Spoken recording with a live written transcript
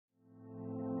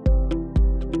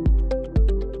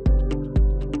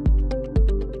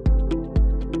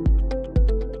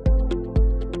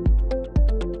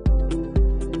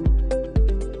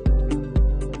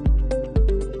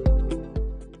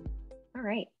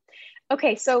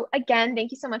Okay, so again,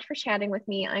 thank you so much for chatting with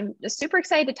me. I'm just super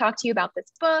excited to talk to you about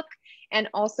this book and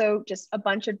also just a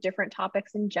bunch of different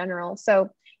topics in general. So,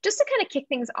 just to kind of kick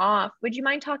things off, would you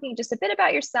mind talking just a bit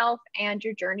about yourself and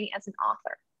your journey as an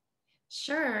author?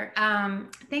 Sure.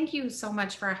 Thank you so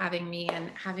much for having me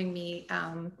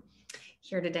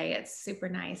here today. It's super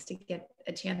nice to get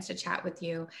a chance to chat with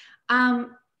you.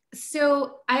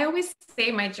 So I always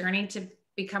say my journey to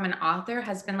become an author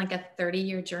has been like a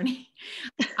 30-year journey.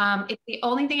 It's the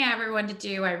only thing I ever wanted to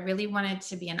do. I really wanted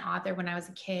to be an author when I was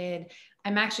a kid.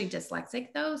 I'm actually dyslexic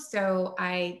though, so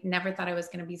I never thought I was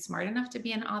going to be smart enough to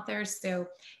be an author. So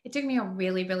it took me a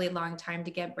really, really long time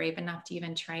to get brave enough to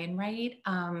even try and write.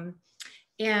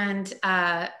 And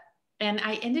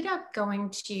I ended up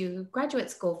going to graduate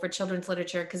school for children's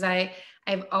literature because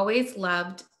I've always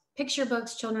loved picture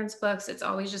books, children's books. It's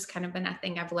always just kind of been a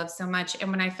thing I've loved so much.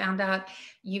 And when I found out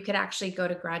you could actually go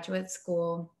to graduate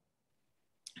school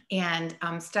and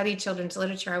study children's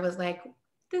literature, I was like,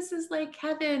 this is like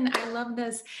heaven. I love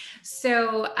this.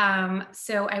 So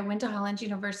I went to Holland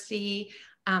University.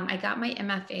 I got my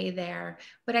MFA there,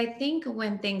 but I think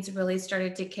when things really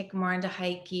started to kick more into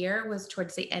high gear was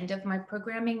towards the end of my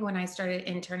programming when I started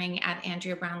interning at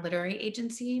Andrea Brown Literary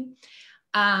Agency.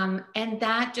 And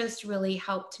that just really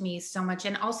helped me so much.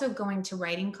 And also going to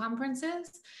writing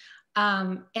conferences.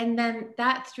 And then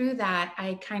through that,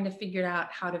 I kind of figured out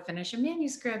how to finish a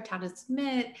manuscript, how to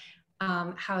submit,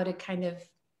 how to kind of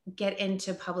get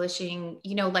into publishing,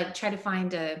 like try to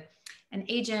find an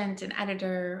agent, an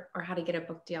editor, or how to get a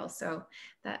book deal. So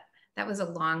that was a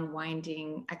long,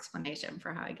 winding explanation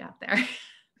for how I got there.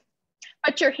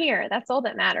 But you're here. That's all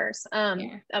that matters.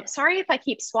 Yeah. I'm sorry if I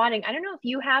keep swatting. I don't know if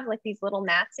you have like these little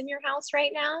gnats in your house right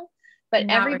now, but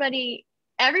Not really.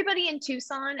 everybody in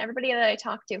Tucson, everybody that I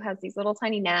talk to has these little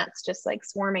tiny gnats just like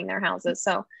swarming their houses.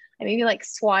 So I may be like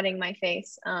swatting my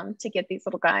face to get these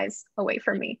little guys away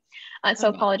from me. So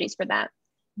Okay. apologies for that.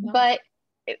 No. But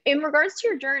in regards to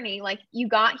your journey, like you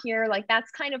got here, like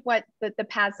that's kind of what the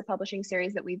Paths to Publishing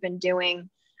series that we've been doing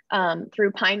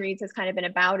through Pine Reads has kind of been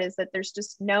about, is that there's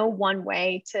just no one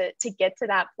way to get to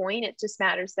that point. It just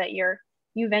matters that you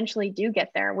eventually do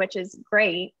get there, which is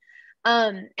great.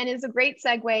 And is a great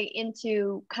segue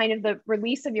into kind of the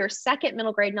release of your second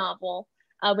middle grade novel,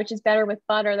 which is Better with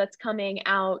Butter, that's coming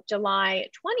out July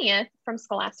 20th from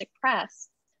Scholastic Press.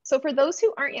 So for those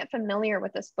who aren't yet familiar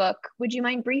with this book, would you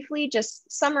mind briefly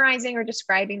just summarizing or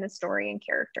describing the story and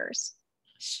characters?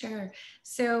 Sure.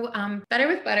 So, Better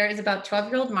with Butter is about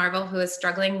 12-year-old Marvel who is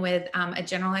struggling with a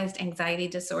generalized anxiety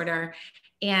disorder.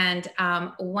 And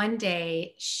one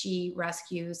day she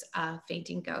rescues a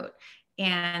fainting goat.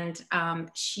 And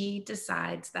she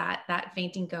decides that that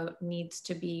fainting goat needs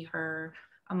to be her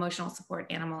emotional support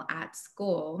animal at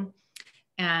school.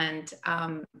 And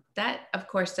that, of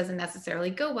course, doesn't necessarily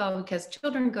go well because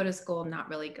children go to school, not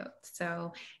really goats.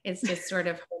 So it's just sort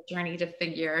of her journey to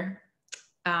figure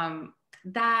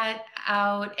that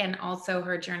out, and also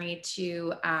her journey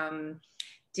to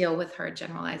deal with her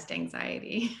generalized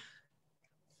anxiety.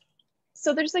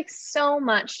 So there's like so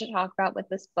much to talk about with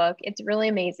this book. It's really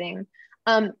amazing.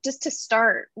 Just to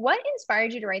start, what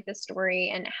inspired you to write this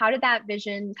story and how did that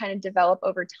vision kind of develop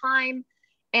over time?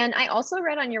 And I also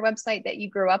read on your website that you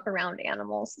grew up around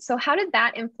animals. So how did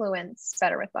that influence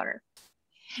Better with Butter?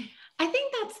 I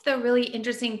think that's the really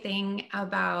interesting thing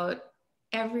about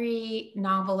every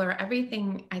novel or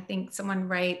everything I think someone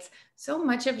writes. So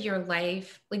much of your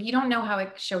life, like you don't know how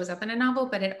it shows up in a novel,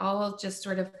 but it all just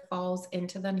sort of falls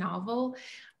into the novel.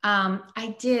 I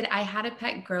had a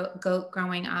pet goat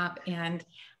growing up, and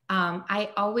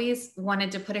I always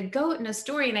wanted to put a goat in a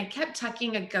story, and I kept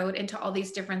tucking a goat into all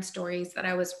these different stories that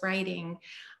I was writing.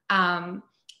 Um,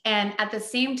 and at the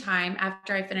same time,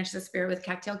 after I finished The Spirit with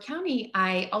Cattail County,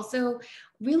 I also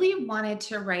really wanted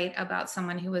to write about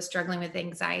someone who was struggling with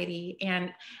anxiety.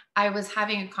 And I was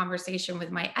having a conversation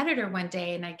with my editor one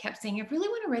day, and I kept saying, I really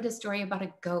want to write a story about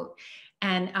a goat.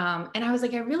 And I was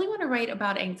like, I really want to write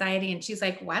about anxiety. And she's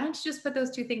like, why don't you just put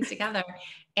those two things together?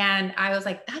 And I was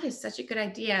like, that is such a good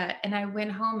idea. And I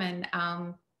went home and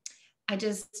I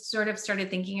just sort of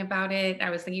started thinking about it. I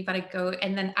was thinking about a goat.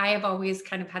 And then I have always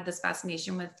kind of had this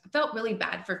fascination with, I felt really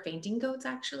bad for fainting goats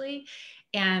actually.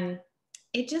 And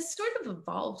it just sort of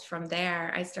evolved from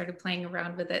there. I started playing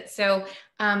around with it. So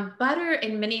Butter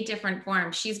in many different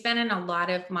forms. She's been in a lot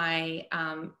of my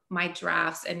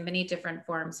drafts in many different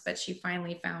forms, but she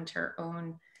finally found her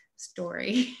own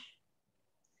story.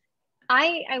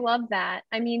 I love that.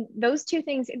 I mean, those two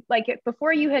things, like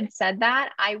before you had said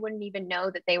that, I wouldn't even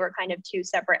know that they were kind of two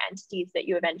separate entities that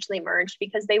you eventually merged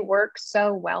because they work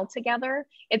so well together.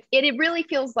 It really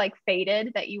feels like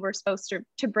fated that you were supposed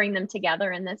to bring them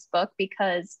together in this book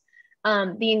because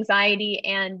the anxiety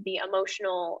and the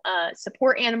emotional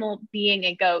support animal being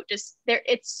a goat, just there,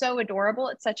 it's so adorable.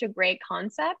 It's such a great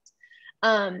concept.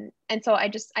 And so I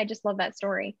just love that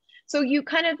story. So you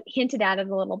kind of hinted at it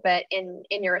a little bit in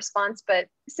your response, but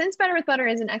since Better with Butter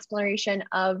is an exploration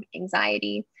of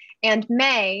anxiety, and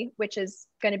May, which is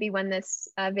going to be when this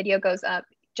video goes up,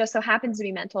 just so happens to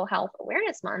be Mental Health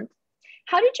Awareness Month.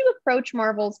 How did you approach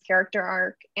Marvel's character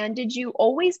arc, and did you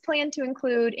always plan to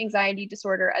include anxiety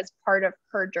disorder as part of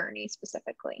her journey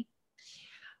specifically?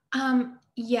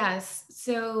 Yes.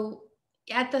 So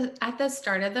at the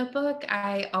start of the book,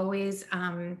 I always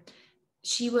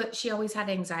she always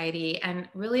had anxiety, and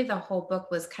really the whole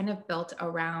book was kind of built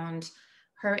around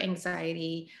her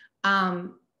anxiety.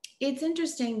 Um, it's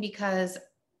interesting because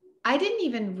I didn't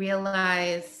even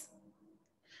realize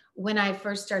when I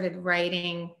first started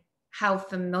writing how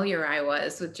familiar I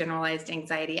was with generalized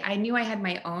anxiety. I knew I had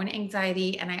my own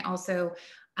anxiety, and I also,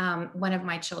 one of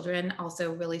my children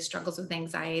also really struggles with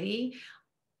anxiety.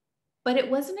 But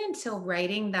it wasn't until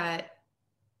writing that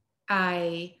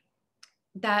I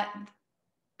that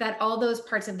that all those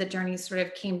parts of the journey sort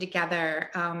of came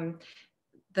together.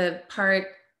 The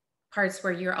parts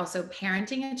where you're also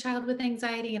parenting a child with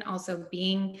anxiety and also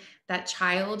being that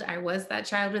child. I was that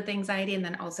child with anxiety, and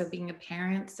then also being a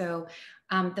parent. So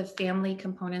the family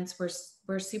components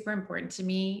were super important to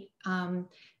me,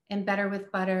 and Better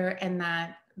with Butter, and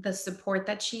that the support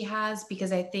that she has,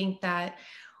 because I think that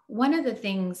one of the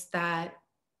things that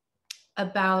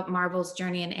about Marvel's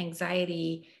journey and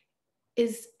anxiety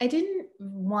is I didn't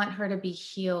want her to be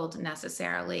healed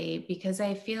necessarily, because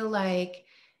I feel like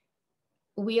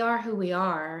we are who we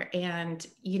are, and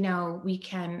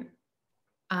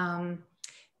um,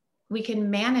 we can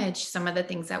manage some of the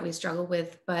things that we struggle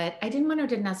with, but I didn't want her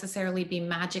to necessarily be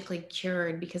magically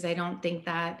cured, because I think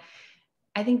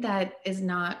that is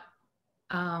not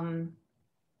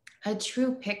a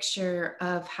true picture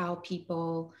of how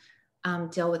people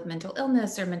deal with mental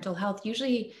illness or mental health.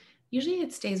 Usually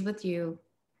it stays with you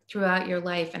throughout your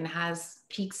life and has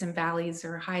peaks and valleys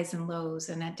or highs and lows.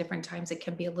 And at different times, it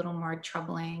can be a little more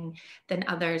troubling than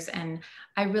others. And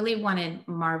I really wanted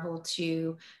Marvel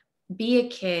to be a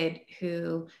kid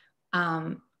who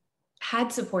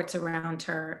had supports around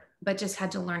her, but just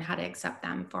had to learn how to accept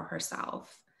them for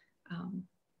herself. Um,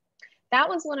 That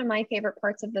was one of my favorite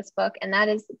parts of this book. And that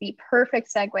is the perfect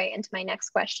segue into my next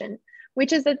question,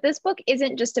 which is that this book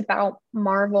isn't just about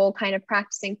Marvel kind of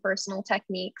practicing personal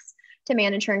techniques to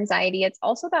manage her anxiety. It's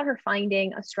also about her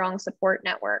finding a strong support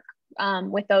network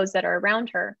with those that are around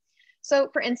her. So,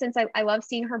 for instance, I love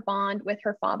seeing her bond with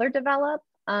her father develop.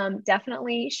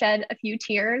 Definitely shed a few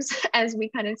tears as we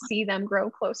kind of see them grow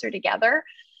closer together,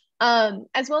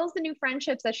 as well as the new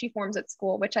friendships that she forms at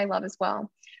school, which I love as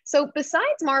well. So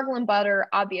besides Marvel and Butter,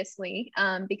 obviously,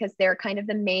 because they're kind of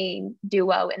the main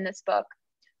duo in this book,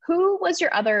 who was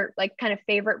your other like kind of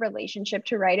favorite relationship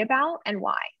to write about, and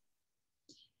why?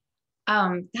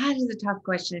 that is a tough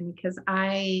question, because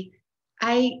I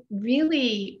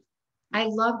really, I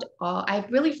loved all, I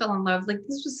really fell in love. Like,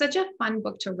 this was such a fun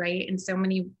book to write, and so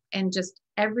many, and just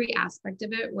every aspect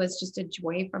of it was just a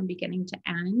joy from beginning to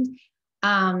end.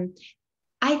 Um,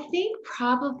 I think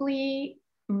probably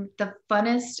the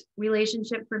funnest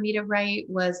relationship for me to write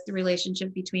was the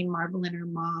relationship between Marvel and her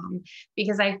mom,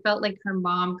 because I felt like her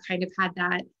mom kind of had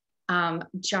that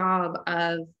job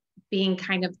of being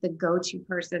kind of the go-to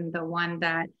person, the one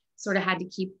that sort of had to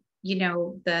keep,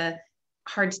 the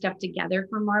hard stuff together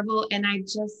for Marvel. And I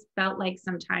just felt like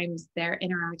sometimes their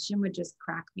interaction would just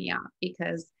crack me up,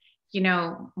 because,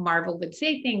 Marvel would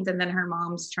say things and then her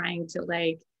mom's trying to,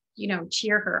 like,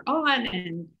 cheer her on,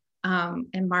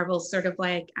 and Marvel's sort of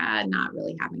like not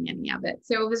really having any of it.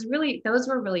 So it was really, those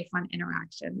were really fun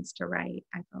interactions to write,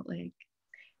 I felt like.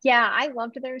 Yeah, I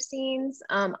loved their scenes.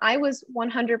 I was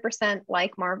 100%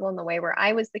 like Marvel in the way where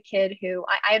I was the kid who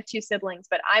I have two siblings,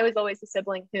 but I was always the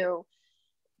sibling who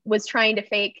was trying to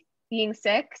fake being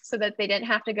sick so that they didn't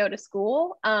have to go to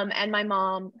school. And my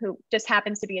mom, who just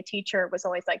happens to be a teacher, was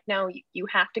always like, no, you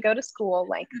have to go to school.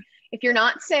 Like, if you're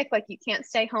not sick, like, you can't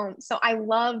stay home. So I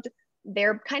loved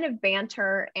their kind of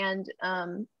banter, and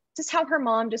just how her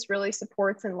mom just really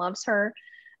supports and loves her.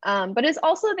 But is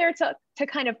also there to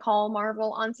kind of call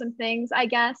Marvel on some things, I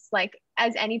guess, like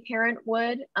as any parent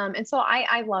would. And so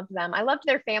I loved them. I loved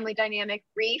their family dynamic.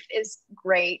 Reef is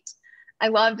great.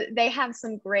 They have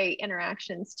some great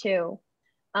interactions too.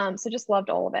 So just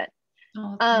loved all of it.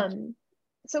 Oh, thank you.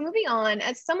 So moving on,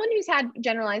 as someone who's had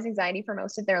generalized anxiety for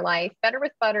most of their life, Better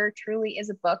with Butter truly is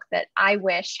a book that I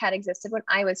wish had existed when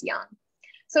I was young.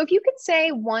 So if you could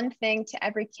say one thing to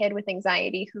every kid with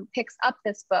anxiety who picks up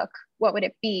this book, what would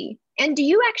it be? And do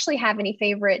you actually have any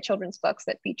favorite children's books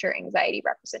that feature anxiety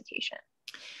representation?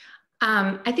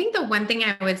 I think the one thing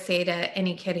I would say to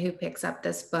any kid who picks up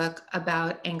this book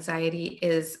about anxiety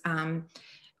is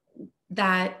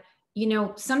that,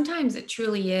 sometimes it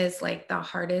truly is like the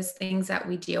hardest things that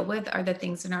we deal with are the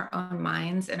things in our own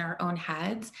minds and our own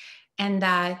heads. And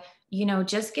that,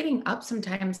 just getting up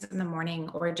sometimes in the morning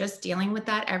or just dealing with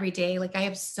that every day. Like, I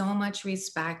have so much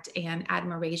respect and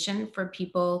admiration for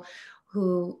people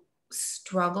who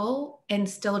struggle and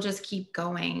still just keep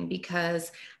going,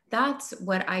 because that's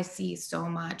what I see so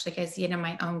much. Like, I see it in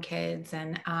my own kids,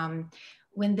 and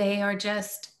when they are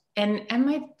just, and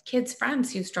my kids'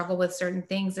 friends who struggle with certain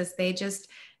things, is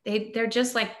they're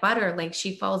just like butter. Like,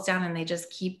 she falls down and they just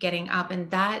keep getting up,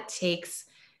 and that takes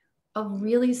a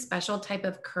really special type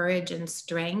of courage and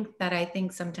strength that I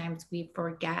think sometimes we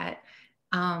forget.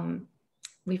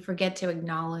 We forget to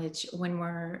acknowledge when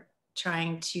we're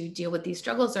trying to deal with these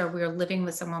struggles, or we're living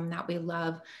with someone that we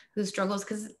love who struggles,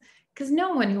 because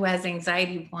no one who has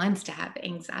anxiety wants to have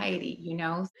anxiety.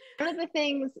 One of the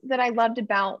things that I loved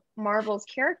about Marvel's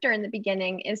character in the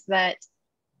beginning is that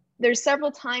there's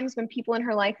several times when people in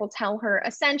her life will tell her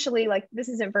essentially, like, this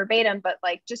isn't verbatim, but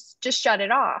like, just shut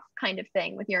it off kind of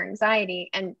thing with your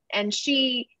anxiety. And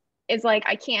she is like,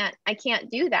 I can't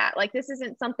do that. Like, this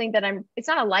isn't something that it's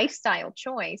not a lifestyle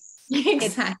choice.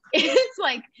 Exactly. It's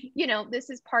like, this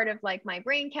is part of like my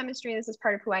brain chemistry. This is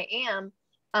part of who I am.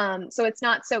 So it's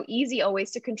not so easy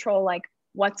always to control, like,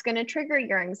 what's going to trigger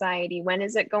your anxiety? When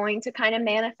is it going to kind of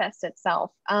manifest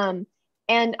itself? And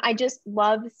I just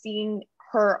love seeing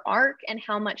her arc and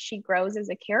how much she grows as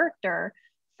a character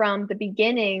from the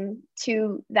beginning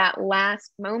to that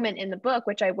last moment in the book,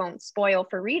 which I won't spoil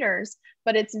for readers,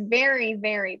 but it's very,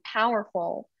 very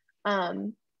powerful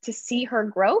to see her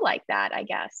grow like that, I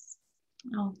guess.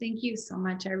 Oh, thank you so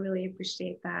much. I really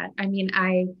appreciate that. I mean,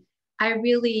 I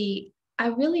really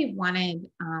wanted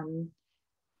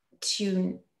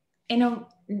to,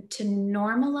 to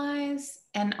normalize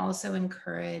and also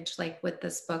encourage, like, with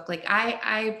this book. Like,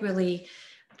 I really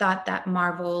thought that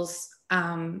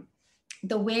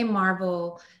the way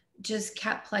Marvel just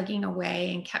kept plugging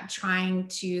away and kept trying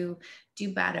to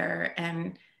do better,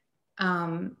 and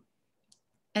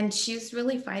she's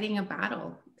really fighting a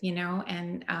battle,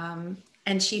 and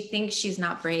she thinks she's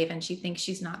not brave, and she thinks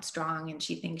she's not strong, and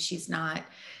she thinks she's not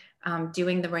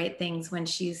doing the right things when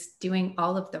she's doing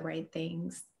all of the right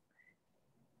things.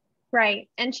 Right.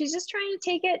 And she's just trying to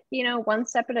take it, one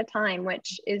step at a time,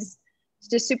 which is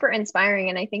just super inspiring.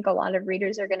 And I think a lot of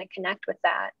readers are going to connect with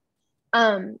that.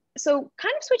 So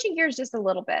kind of switching gears just a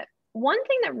little bit. One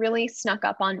thing that really snuck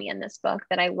up on me in this book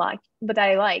that I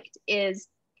liked is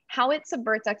how it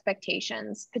subverts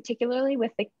expectations, particularly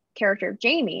with the character of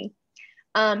Jamie,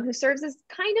 who serves as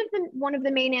kind of one of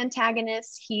the main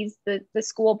antagonists. He's the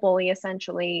school bully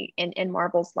essentially in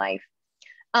Marvel's life.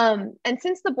 And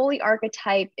since the bully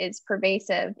archetype is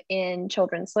pervasive in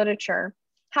children's literature,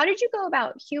 how did you go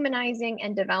about humanizing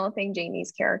and developing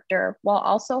Jamie's character while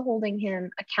also holding him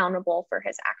accountable for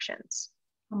his actions?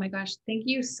 Oh my gosh, thank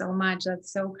you so much.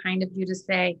 That's so kind of you to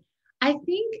say. I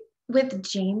think with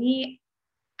Jamie,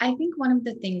 I think one of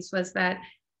the things was that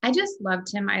I just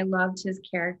loved him. I loved his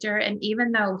character. And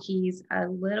even though he's a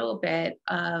little bit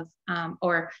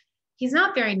or he's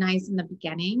not very nice in the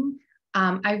beginning,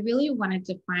 I really wanted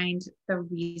to find the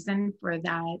reason for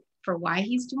that, for why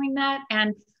he's doing that.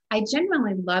 And I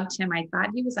genuinely loved him. I thought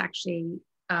he was actually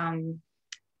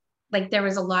like, there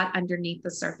was a lot underneath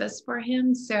the surface for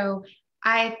him. So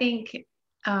I think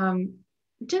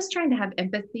just trying to have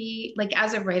empathy, like,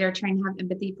 as a writer, trying to have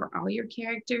empathy for all your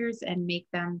characters and make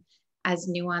them as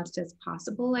nuanced as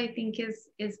possible, I think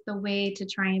is the way to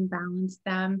try and balance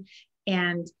them.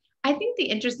 And I think the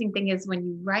interesting thing is, when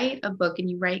you write a book and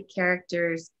you write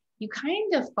characters, you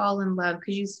kind of fall in love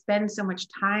because you spend so much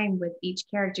time with each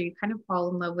character. You kind of fall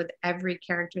in love with every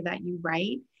character that you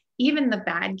write, even the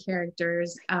bad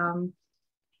characters. And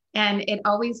it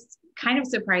always kind of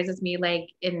surprises me, like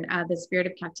in The Spirit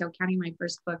of Cocktail County, my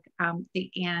first book,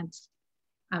 the aunt,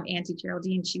 Auntie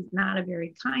Geraldine, she's not a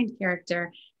very kind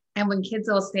character. And when kids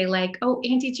will say, like, oh,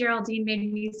 Auntie Geraldine made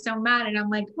me so mad. And I'm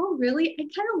like, oh, really? I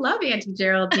kind of love Auntie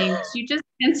Geraldine. You just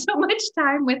spend so much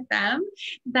time with them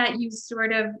that you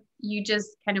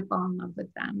just kind of fall in love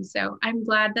with them. So I'm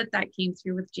glad that came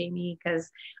through with Jamie, because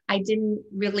I didn't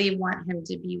really want him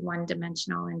to be one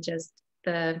dimensional and just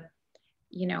the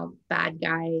bad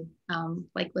guy,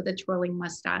 like with a twirling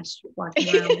mustache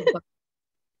walking around the book.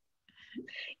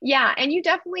 Yeah, and you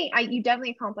definitely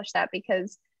accomplished that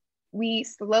because we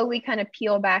slowly kind of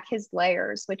peel back his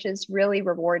layers, which is really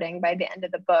rewarding by the end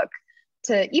of the book.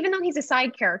 To even though he's a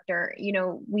side character,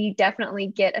 we definitely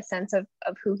get a sense of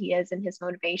who he is and his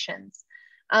motivations.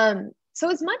 So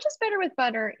as much as Better with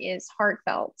Butter is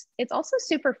heartfelt, it's also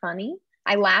super funny.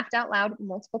 I laughed out loud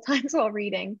multiple times while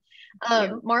reading.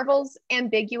 Marvel's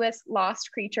ambiguous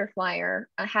lost creature flyer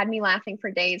had me laughing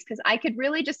for days because I could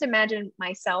really just imagine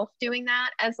myself doing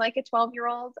that as like a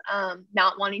 12-year-old,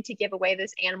 not wanting to give away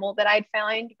this animal that I'd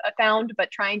found,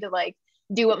 but trying to like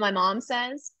do what my mom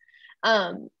says.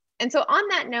 And so on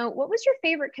that note, what was your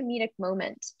favorite comedic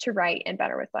moment to write in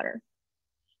Better with Butter?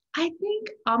 I think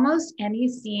almost any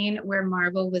scene where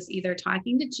Marvel was either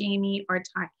talking to Jamie or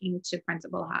talking to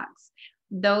Principal Hawks.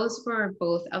 Those were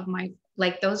both of my,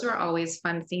 those were always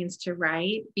fun scenes to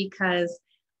write because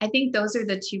I think those are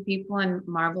the two people in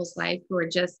Marvel's life who are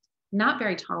just not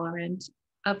very tolerant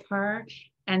of her.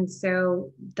 And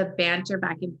so the banter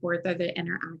back and forth are the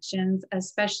interactions,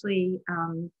 especially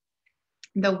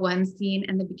the one scene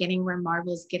in the beginning where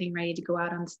Marvel's getting ready to go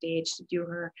out on stage to do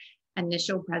her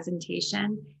initial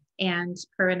presentation, and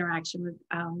her interaction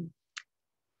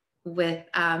with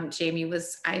Jamie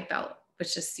was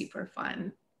just super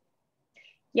fun.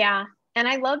 Yeah, and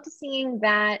I loved seeing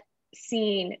that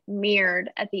scene mirrored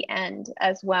at the end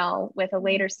as well with a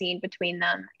later scene between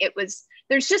them.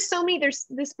 There's just so many,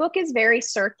 this book is very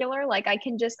circular. Like I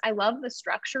love the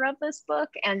structure of this book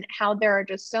and how there are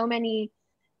just so many,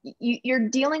 you're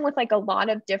dealing with like a lot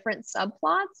of different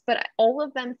subplots, but all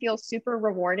of them feel super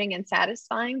rewarding and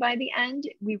satisfying by the end.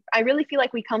 I really feel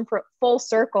like we come for full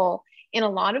circle in a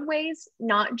lot of ways,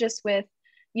 not just with,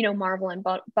 Marvel and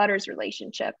Butter's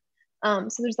relationship. So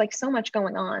there's like so much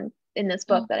going on in this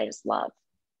book that I just love.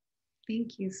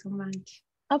 Thank you so much.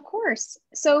 Of course.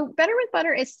 So Better with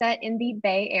Butter is set in the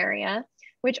Bay Area,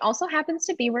 which also happens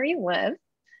to be where you live.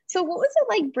 So what was it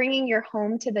like bringing your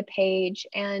home to the page?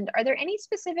 And are there any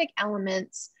specific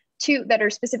elements that are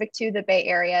specific to the Bay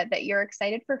Area that you're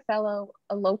excited for fellow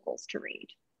locals to read?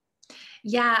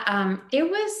 Yeah, it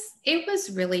was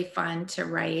really fun to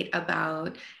write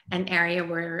about an area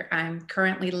where I'm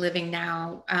currently living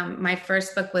now. My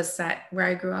first book was set where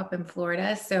I grew up in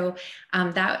Florida, so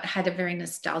that had a very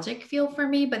nostalgic feel for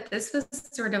me. But this was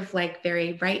sort of like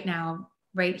very right now,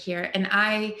 right here, and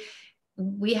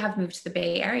we have moved to the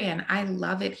Bay Area, and I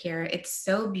love it here. It's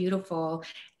so beautiful,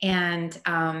 and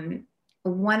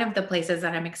one of the places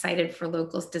that I'm excited for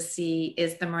locals to see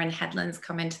is the Marin Headlands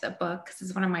come into the book. This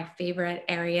is one of my favorite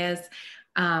areas.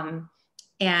 And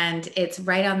it's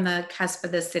right on the cusp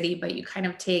of the city, but you kind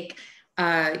of take,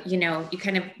 you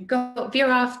kind of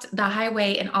veer off the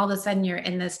highway and all of a sudden you're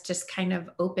in this just kind of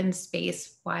open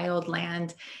space, wild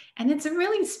land. And it's a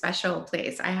really special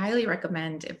place. I highly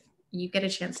recommend if you get a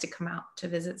chance to come out to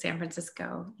visit San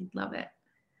Francisco, you'd love it.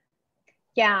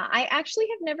 Yeah, I actually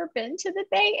have never been to the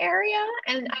Bay Area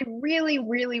and I really,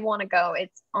 really want to go.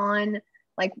 It's on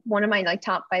like one of my like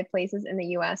top 5 places in the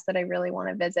US that I really want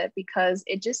to visit because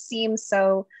it just seems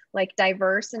so like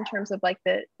diverse in terms of like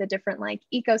the different like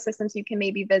ecosystems you can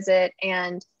maybe visit,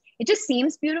 and it just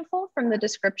seems beautiful from the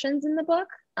descriptions in the book.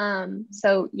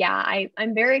 So yeah,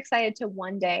 I'm very excited to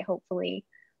one day hopefully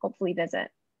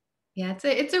visit. Yeah,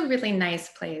 it's a really nice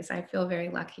place. I feel very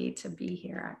lucky to be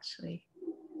here actually.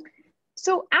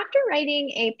 So after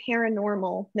writing a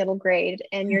paranormal middle grade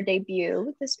and your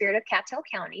debut, The Spirit of Cattell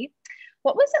County,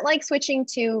 what was it like switching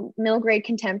to middle grade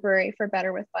contemporary for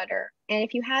Better with Butter? And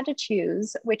if you had to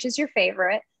choose, which is your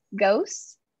favorite,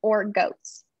 ghosts or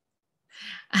goats?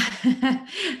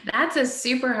 That's a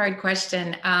super hard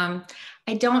question. I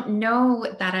don't know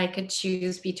that I could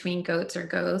choose between goats or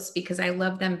ghosts because I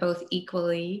love them both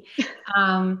equally.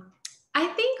 I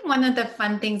think one of the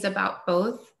fun things about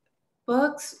both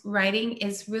books writing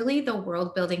is really the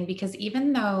world building, because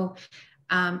even though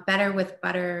Better with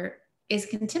Butter is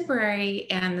contemporary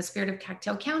and The Spirit of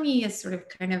Cattell County is sort of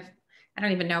kind of, I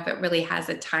don't even know if it really has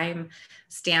a time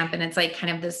stamp, and it's like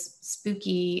kind of this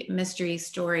spooky mystery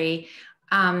story.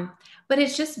 But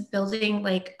it's just building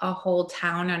like a whole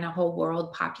town and a whole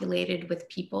world populated with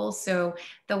people. So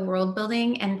the world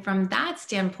building, and from that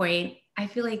standpoint, I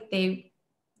feel like they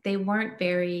weren't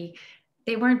very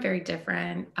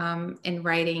different in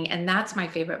writing. And that's my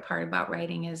favorite part about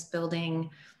writing, is building,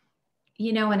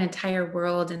 an entire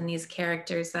world and these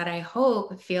characters that I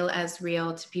hope feel as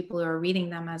real to people who are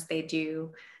reading them as they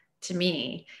do to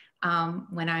me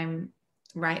when I'm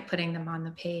putting them on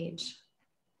the page.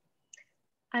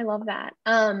 I love that.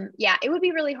 Yeah, it would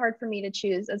be really hard for me to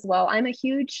choose as well. I'm a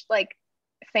huge like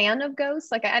fan of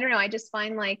ghosts. Like, I don't know, I just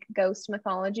find like ghost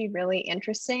mythology really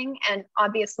interesting, and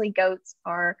obviously goats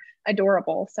are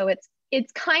adorable. So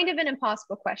it's kind of an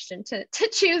impossible question to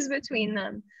choose between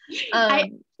them. I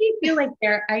actually feel like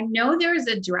I know there's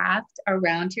a draft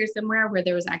around here somewhere where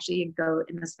there was actually a goat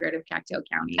in the spirit of Cacto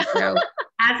County. So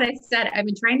as I said, I've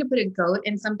been trying to put a goat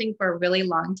in something for a really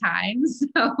long time.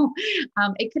 So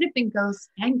it could have been ghosts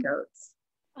and goats.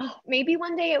 Oh, maybe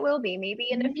one day it will be. Maybe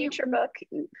in a future book.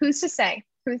 Who's to say?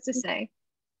 Who's to say?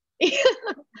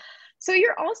 So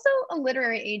you're also a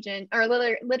literary agent, or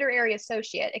literary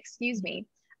associate, excuse me,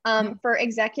 for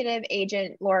executive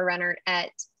agent Laura Renner at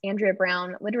Andrea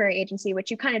Brown Literary Agency, which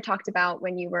you kind of talked about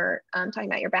when you were talking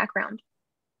about your background.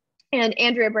 And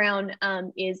Andrea Brown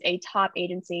is a top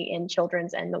agency in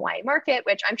children's and the YA market,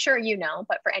 which I'm sure you know,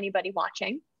 but for anybody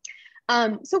watching.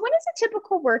 So what does a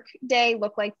typical work day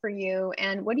look like for you?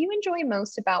 And what do you enjoy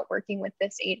most about working with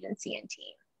this agency and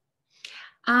team?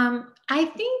 I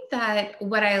think that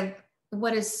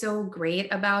what is so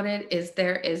great about it is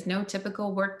there is no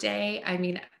typical work day. I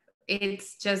mean,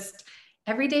 it's just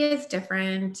every day is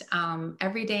different.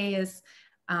 Every day is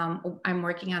I'm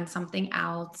working on something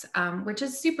else, which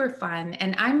is super fun.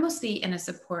 And I'm mostly in a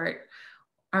support,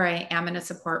 or I am in a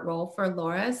support role for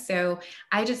Laura. So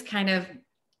I just kind of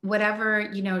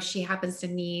whatever she happens to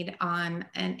need on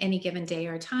any given day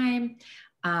or time,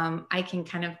 I can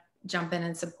kind of jump in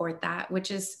and support that,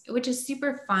 which is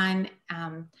super fun,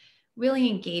 really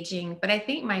engaging. But I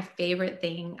think my favorite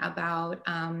thing about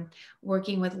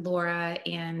working with Laura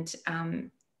and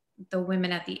the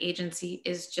women at the agency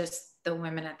is just the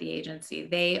women at the agency.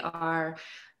 They are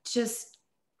just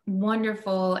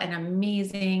wonderful and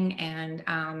amazing, and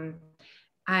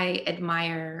I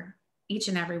admire each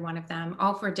and every one of them,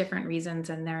 all for different reasons,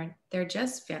 and they're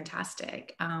just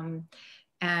fantastic.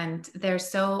 And they're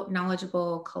so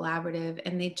knowledgeable, collaborative,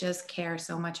 and they just care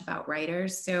so much about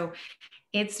writers. So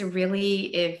it's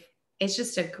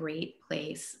just a great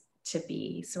place to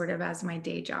be, sort of as my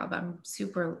day job.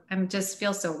 I'm just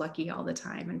feel so lucky all the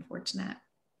time and fortunate.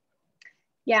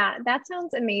 Yeah, that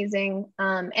sounds amazing.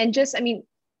 And just, I mean,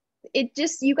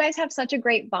 you guys have such a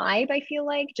great vibe, I feel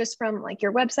like, just from like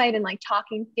your website and like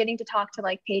getting to talk to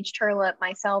like Paige Turlip,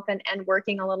 myself, and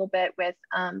working a little bit with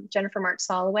Jennifer March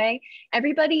Soloway.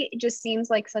 Everybody just seems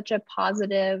like such a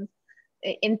positive,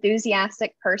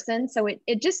 enthusiastic person. So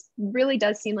it just really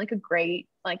does seem like a great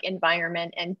like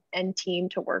environment and team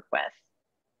to work with.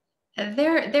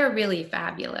 They're really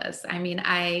fabulous. I mean,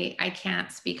 I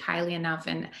can't speak highly enough.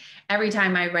 And every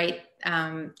time I write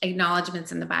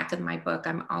acknowledgments in the back of my book,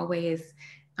 I'm always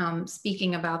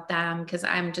speaking about them, because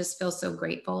I'm just feel so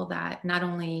grateful that not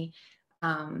only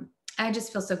I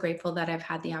just feel so grateful that I've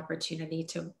had the opportunity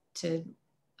to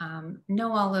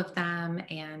know all of them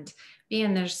and be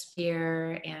in their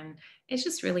sphere, and it's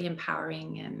just really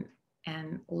empowering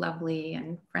and lovely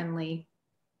and friendly.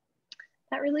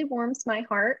 That really warms my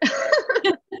heart.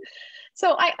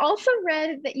 So I also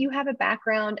read that you have a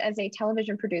background as a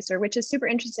television producer, which is super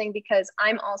interesting because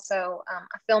I'm also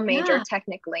a film major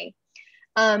technically.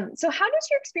 So how does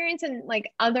your experience in like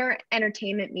other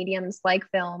entertainment mediums like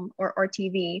film or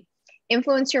TV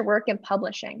influence your work in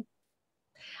publishing?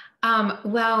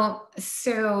 Well,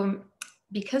 so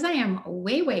because I am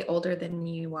way, way older than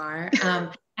you are,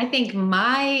 I think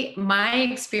my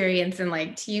experience in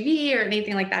like TV or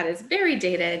anything like that is very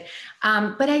dated.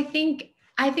 But I think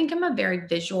I'm a very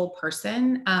visual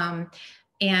person.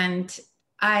 And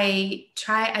I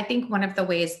think one of the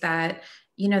ways that,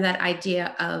 that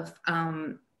idea of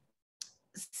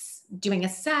doing a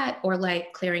set or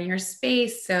like clearing your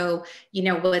space. So,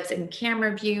 what's in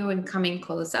camera view and coming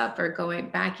close up or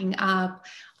backing up,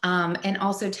 and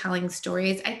also telling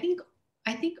stories. I think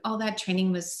all that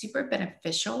training was super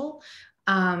beneficial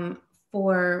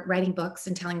for writing books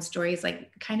and telling stories.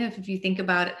 Like kind of, if you think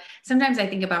about it, sometimes I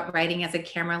think about writing as a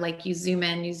camera, like you zoom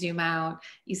in, you zoom out,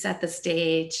 you set the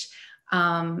stage.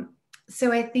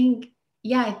 So I think,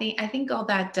 I think all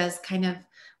that does kind of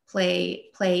play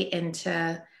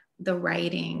into the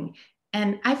writing.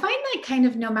 And I find that kind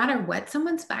of no matter what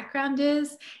someone's background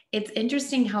is, it's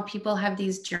interesting how people have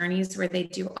these journeys where they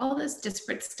do all this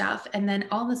disparate stuff. And then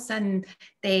all of a sudden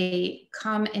they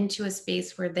come into a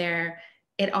space where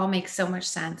it all makes so much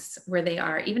sense where they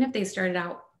are, even if they started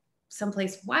out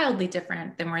someplace wildly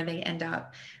different than where they end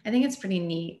up. I think it's pretty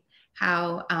neat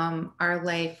how our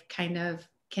life kind of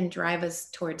can drive us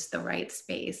towards the right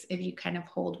space if you kind of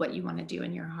hold what you want to do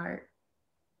in your heart.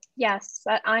 Yes,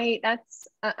 that's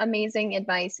amazing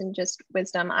advice and just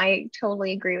wisdom. I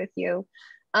totally agree with you.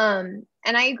 And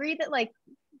I agree that like,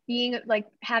 being like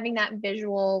having that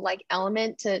visual like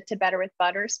element to Better with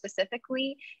Butter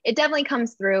specifically, it definitely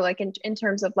comes through like in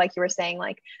terms of like you were saying,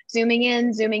 like zooming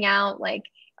in, zooming out, like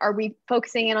are we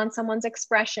focusing in on someone's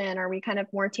expression? Are we kind of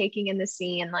more taking in the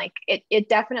scene? Like it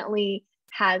definitely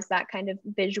has that kind of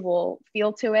visual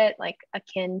feel to it, like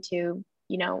akin to,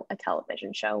 you know, a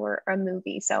television show or a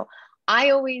movie. So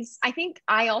I think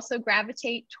I also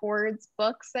gravitate towards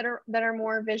books that are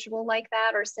more visual like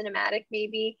that, or cinematic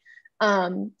maybe.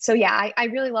 So yeah, I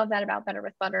really love that about Better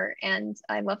with Butter, and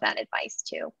I love that advice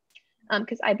too,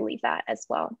 because I believe that as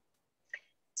well.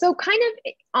 So kind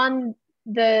of on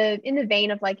in the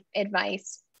vein of like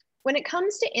advice, when it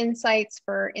comes to insights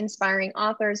for inspiring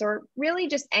authors, or really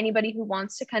just anybody who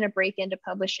wants to kind of break into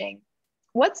publishing,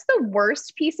 what's the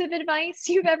worst piece of advice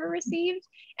you've ever received?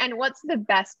 And what's the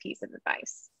best piece of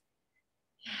advice?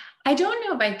 I don't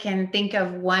know if I can think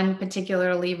of one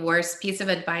particularly worst piece of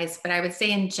advice, but I would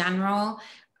say in general,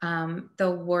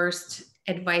 the worst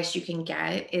advice you can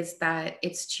get is that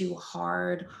it's too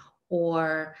hard,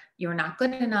 or you're not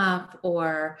good enough,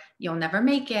 or you'll never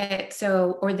make it.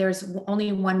 So, or there's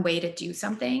only one way to do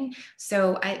something.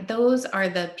 So those are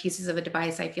the pieces of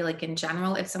advice I feel like in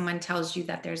general, if someone tells you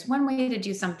that there's one way to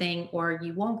do something, or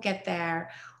you won't get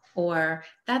there, or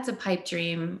that's a pipe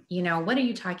dream, you know, what are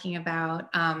you talking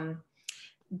about?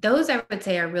 Those I would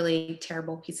say are really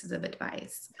terrible pieces of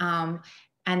advice. And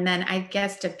then I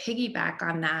guess to piggyback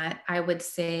on that, I would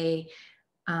say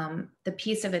the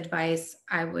piece of advice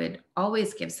I would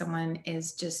always give someone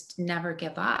is just never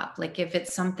give up. Like if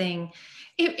it's something,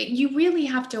 you really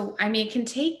have to, I mean, it can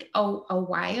take a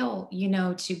while, you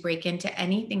know, to break into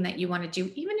anything that you want to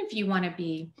do, even if you want to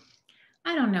be,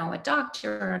 I don't know, a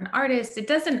doctor or an artist. It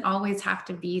doesn't always have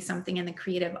to be something in the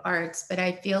creative arts, but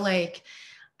I feel like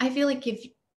if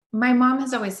my mom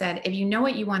has always said, if you know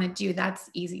what you want to do, that's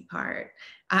the easy part.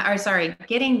 Or sorry,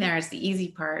 getting there is the easy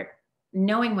part.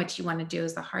 Knowing what you want to do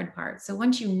is the hard part. So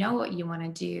once you know what you want to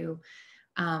do,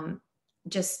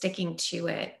 just sticking to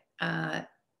it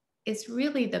is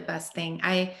really the best thing.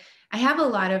 I have a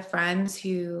lot of friends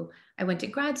who I went to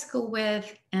grad school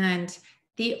with, and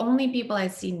the only people I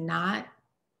see not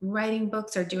writing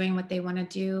books or doing what they want to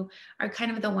do are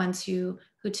kind of the ones who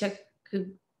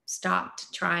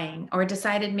stopped trying or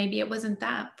decided maybe it wasn't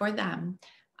that for them.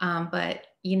 But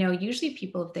you know, usually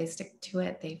people, if they stick to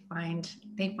it, they find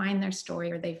their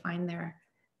story, or they find their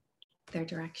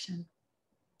direction.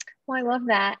 Well, I love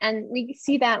that. And we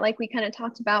see that, like we kind of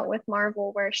talked about with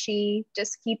Marvel, where she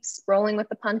just keeps rolling with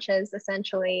the punches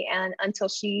essentially, and until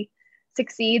she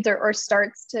succeeds or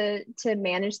starts to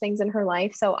manage things in her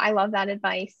life. So I love that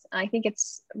advice. I think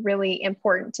it's really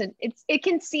important it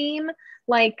can seem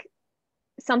like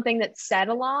something that's said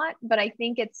a lot, but I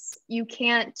think you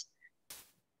can't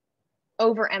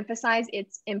overemphasize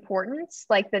its importance.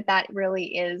 Like that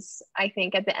really is, I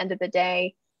think at the end of the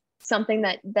day, something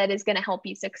that is going to help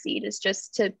you succeed, is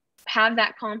just to have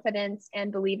that confidence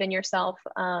and believe in yourself.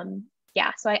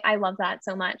 Yeah, so I love that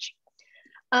so much.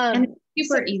 And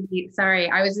super easy. Sorry,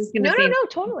 I was just going to say, no,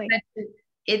 totally.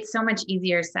 It's so much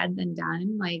easier said than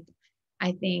done. Like,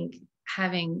 I think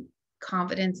having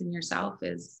confidence in yourself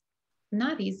is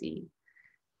not easy.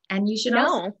 And you should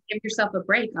also give yourself a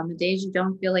break on the days you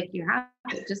don't feel like you have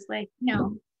it. Just like, you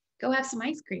know, go have some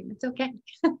ice cream. It's okay.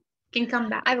 Can come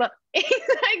back. I love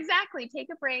exactly. Take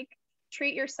a break,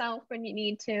 treat yourself when you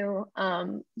need to.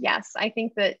 Yes, I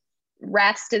think that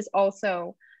rest is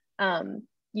also,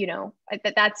 you know,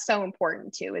 that's so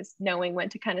important too, is knowing when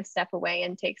to kind of step away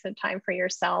and take some time for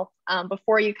yourself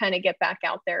before you kind of get back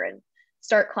out there and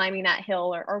start climbing that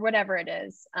hill or whatever it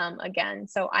is again.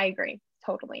 So I agree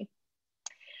totally.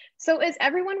 So as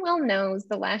everyone well knows,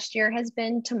 the last year has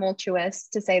been tumultuous,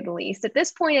 to say the least. At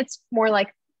this point, it's more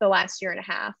like the last year and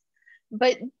a half.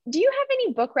 But do you have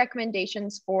any book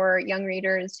recommendations for young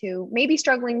readers who may be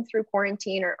struggling through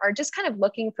quarantine, or are just kind of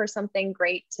looking for something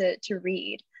great to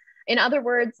read? In other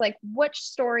words, like, which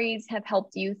stories have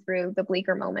helped you through the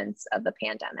bleaker moments of the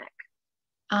pandemic?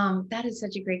 That is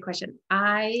such a great question.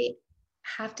 I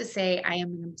have to say I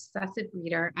am an obsessive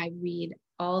reader. I read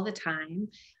all the time.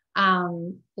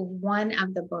 One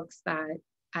of the books that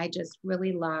I just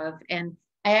really love, and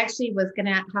I actually was going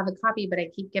to have a copy, but I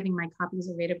keep giving my copies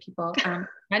away to people,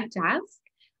 Front Desk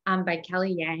by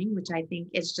Kelly Yang, which I think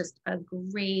is just a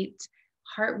great,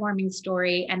 heartwarming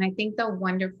story. And I think the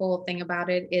wonderful thing about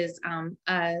it is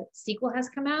a sequel has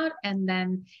come out, and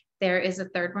then there is a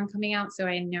third one coming out. So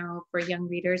I know for young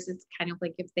readers, it's kind of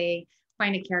like if they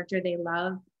find a character they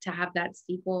love, to have that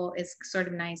sequel is sort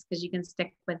of nice because you can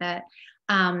stick with it.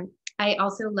 I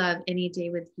also love Any Day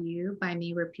with You by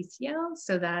Mira PCL.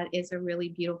 So that is a really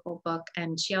beautiful book.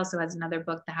 And she also has another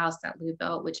book, The House That Lou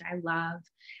Built, which I love.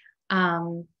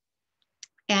 Um,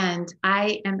 and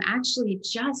I am actually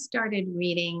just started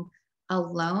reading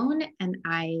Alone, and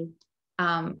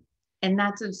and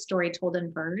that's a story told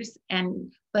in verse.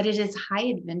 But it is high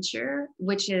adventure,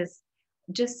 which is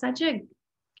just such a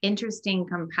interesting,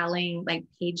 compelling, like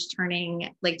page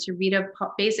turning, like to read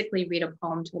basically read a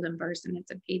poem told in verse, and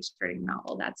it's a page turning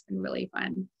novel. That's been really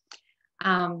fun.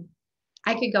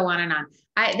 I could go on and on.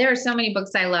 There are so many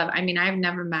books I love. I mean, I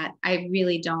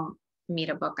really don't meet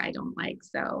a book I don't like.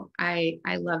 So I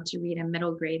love to read, and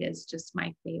middle grade is just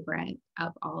my favorite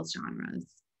of all genres.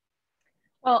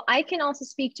 Well, I can also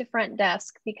speak to Front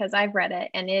Desk because I've read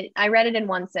it, and I read it in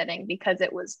one sitting because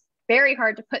it was very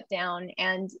hard to put down.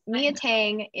 And Mia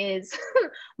Tang is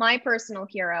my personal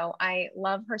hero. I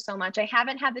love her so much. I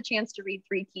haven't had the chance to read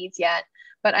Three Keys yet,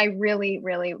 but I really,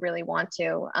 really, really want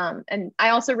to. And I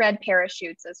also read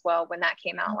Parachutes as well when that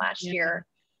came out last year,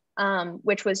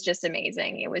 which was just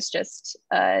amazing. It was just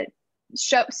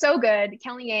so good.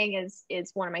 Kelly Yang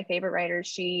is one of my favorite writers.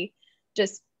 She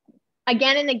just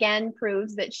again and again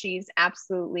proves that she's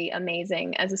absolutely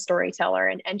amazing as a storyteller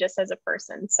and just as a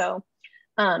person. So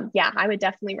yeah, I would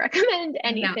definitely recommend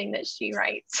anything that she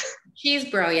writes. She's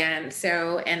brilliant.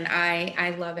 So, and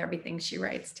I love everything she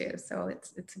writes too. So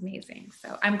it's amazing.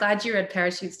 So I'm glad you read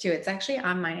Parachutes too. It's actually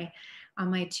on my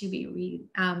to be read,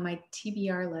 my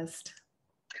TBR list.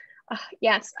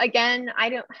 Yes. Again,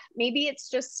 maybe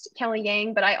it's just Kelly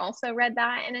Yang, but I also read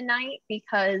that in a night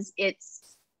because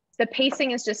the pacing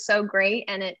is just so great,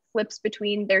 and it flips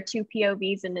between their two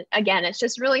POVs. And again, it's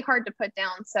just really hard to put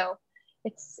down. So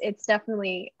it's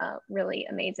definitely really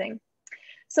amazing.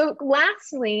 So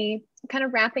lastly, kind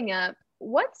of wrapping up,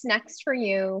 what's next for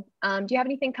you? Do you have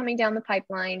anything coming down the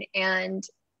pipeline? And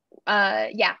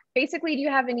yeah, basically, do you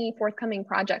have any forthcoming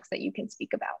projects that you can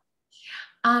speak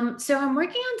about? So I'm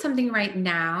working on something right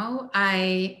now.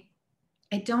 I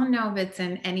don't know if it's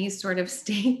in any sort of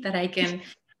state that I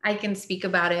can speak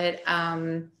about it.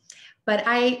 But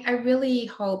I really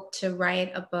hope to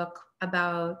write a book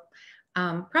about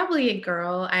probably a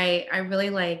girl. I really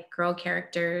like girl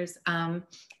characters,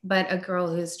 but a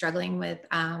girl who's struggling with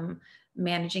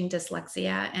managing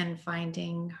dyslexia and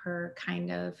finding her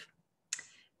kind of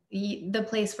the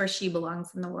place where she belongs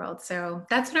in the world. So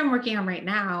that's what I'm working on right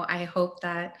now. I hope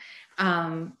that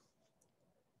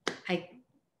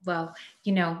well,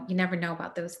 you never know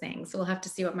about those things. So we'll have to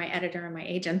see what my editor and my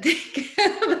agent think.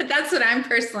 But that's what I'm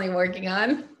personally working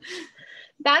on.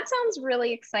 That sounds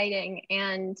really exciting.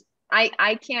 And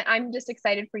I'm just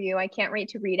excited for you. I can't wait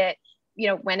to read it,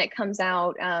 when it comes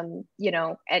out.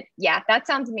 Yeah, that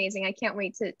sounds amazing. I can't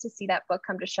wait to see that book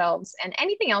come to shelves, and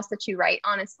anything else that you write.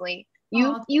 Honestly,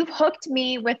 you've hooked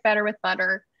me with Better with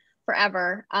Butter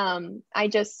forever.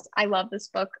 I love this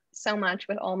book so much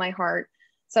with all my heart.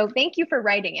 So thank you for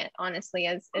writing it, honestly,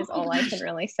 is all I can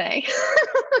really say.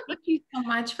 Thank you so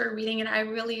much for reading it. I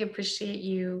really appreciate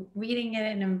you reading it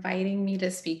and inviting me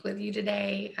to speak with you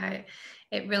today.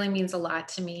 It really means a lot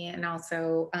to me. And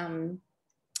also,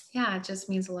 yeah, it just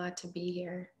means a lot to be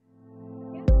here.